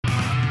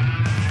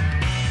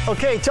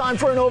Okay, time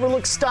for an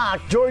overlooked stock.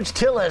 George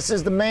Tillis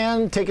is the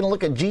man taking a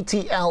look at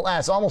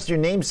GTLS, almost your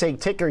namesake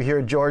ticker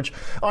here, George.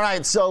 All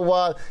right,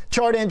 so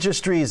Chart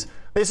Industries.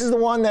 This is the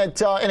one that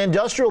an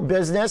industrial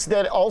business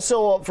that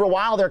also for a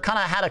while there kind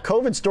of had a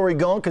COVID story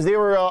going because they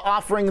were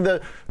offering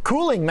the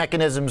cooling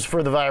mechanisms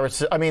for the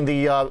virus. I mean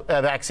the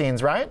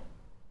vaccines, right?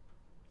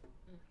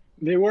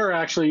 They were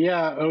actually,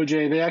 yeah,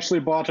 OJ. They actually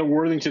bought a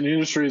Worthington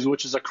Industries,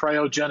 which is a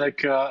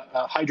cryogenic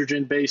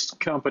hydrogen-based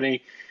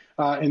company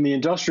in the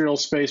industrial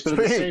space. But at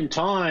the same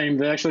time,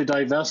 they actually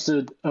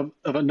divested of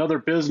another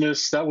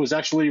business that was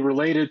actually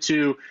related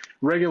to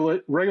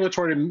regulated,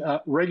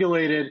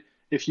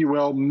 if you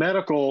will,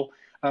 medical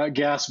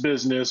gas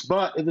business.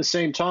 But at the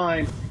same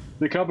time,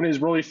 the company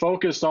is really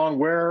focused on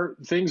where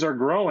things are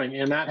growing,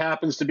 and that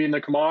happens to be in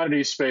the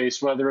commodity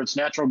space, whether it's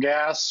natural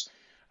gas,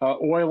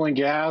 oil and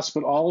gas,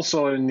 but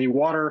also in the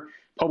water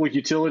public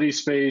utility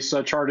space.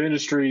 Chart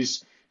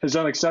Industries has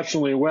done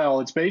exceptionally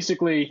well. It's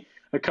basically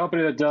a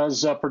company that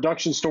does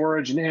production,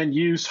 storage, and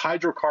end-use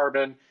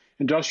hydrocarbon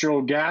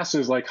industrial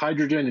gases like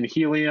hydrogen and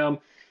helium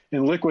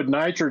and liquid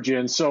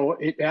nitrogen. So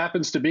it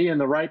happens to be in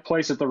the right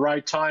place at the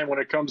right time when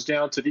it comes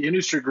down to the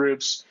industry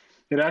groups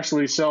it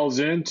actually sells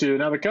into.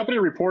 Now, the company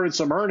reported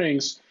some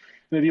earnings,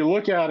 and if you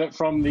look at it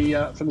from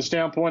the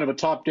standpoint of a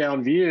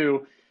top-down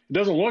view, it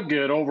doesn't look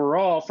good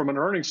overall from an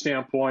earnings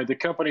standpoint. The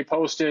company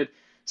posted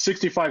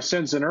 65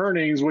 cents in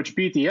earnings, which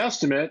beat the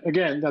estimate.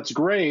 Again, that's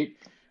great.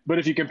 But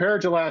if you compare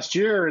it to last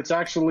year, it's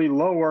actually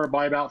lower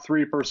by about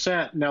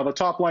 3%. Now, the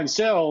top line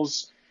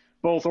sales,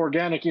 both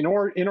organic and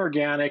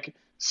inorganic,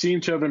 seem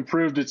to have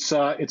improved its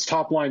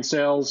top line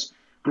sales,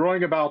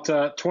 growing about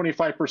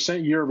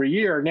 25% year over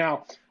year.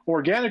 Now,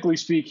 organically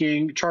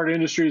speaking, Chart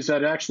Industries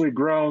had actually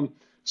grown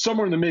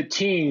somewhere in the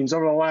mid-teens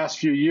over the last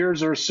few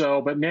years or so.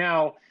 But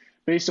now,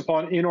 based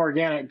upon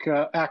inorganic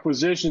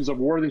acquisitions of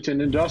Worthington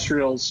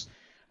Industrials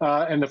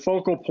and the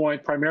focal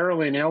point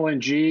primarily in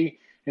LNG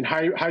and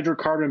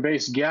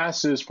hydrocarbon-based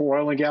gases for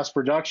oil and gas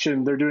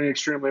production, they're doing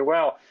extremely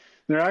well.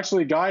 They're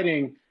actually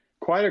guiding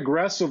quite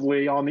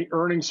aggressively on the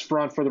earnings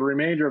front for the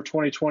remainder of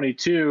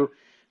 2022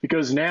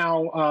 because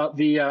now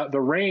the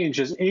range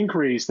has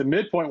increased. The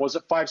midpoint was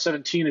at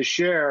 $5.17 a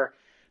share,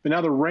 but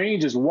now the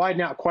range is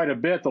widened out quite a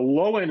bit. The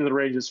low end of the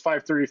range is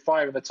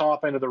 $5.35, and the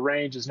top end of the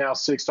range is now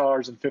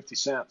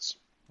 $6.50.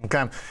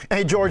 Okay.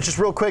 Hey, George, just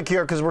real quick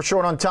here because we're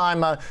short on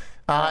time.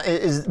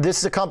 Is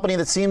this a company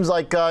that seems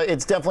like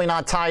it's definitely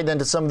not tied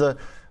into some of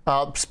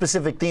the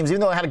specific themes?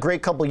 Even though it had a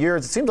great couple of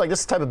years, it seems like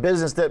this is the type of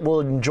business that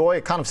will enjoy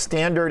a kind of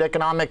standard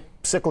economic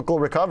cyclical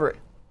recovery.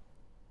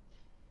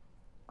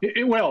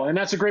 It will, and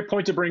that's a great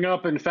point to bring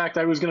up. In fact,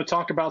 I was going to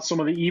talk about some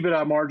of the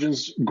EBITDA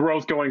margins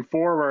growth going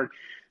forward.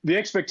 The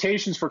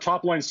expectations for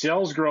top-line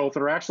sales growth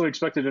are actually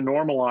expected to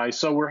normalize.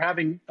 So we're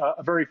having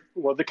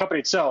the company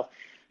itself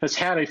has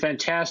had a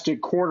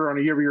fantastic quarter on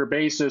a year-over-year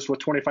basis with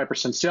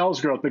 25% sales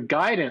growth. The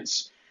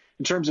guidance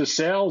in terms of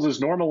sales is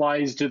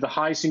normalized to the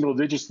high single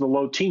digits to the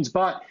low teens,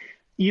 but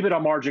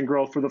EBITDA margin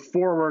growth for the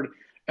forward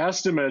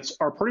estimates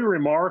are pretty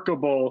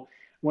remarkable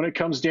when it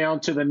comes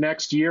down to the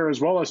next year as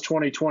well as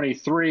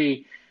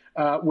 2023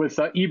 with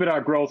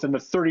EBITDA growth in the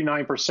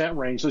 39%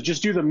 range. So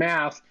just do the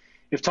math.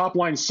 If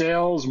top-line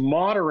sales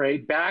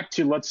moderate back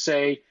to, let's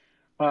say,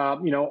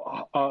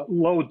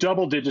 low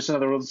double digits, in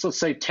other words, let's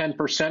say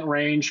 10%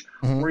 range,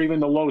 or even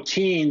the low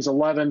teens,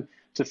 11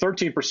 to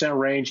 13%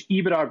 range,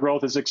 EBITDA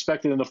growth is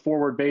expected in the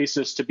forward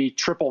basis to be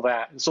triple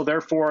that. And so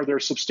therefore,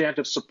 there's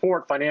substantive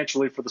support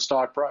financially for the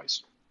stock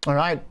price. All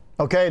right.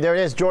 Okay, there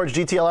it is. George,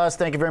 GTLS,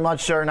 thank you very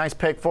much, sir. Nice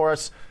pick for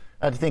us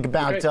to think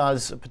about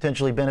us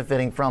potentially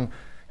benefiting from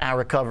our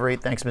recovery.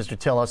 Thanks, Mr.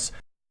 Tillis.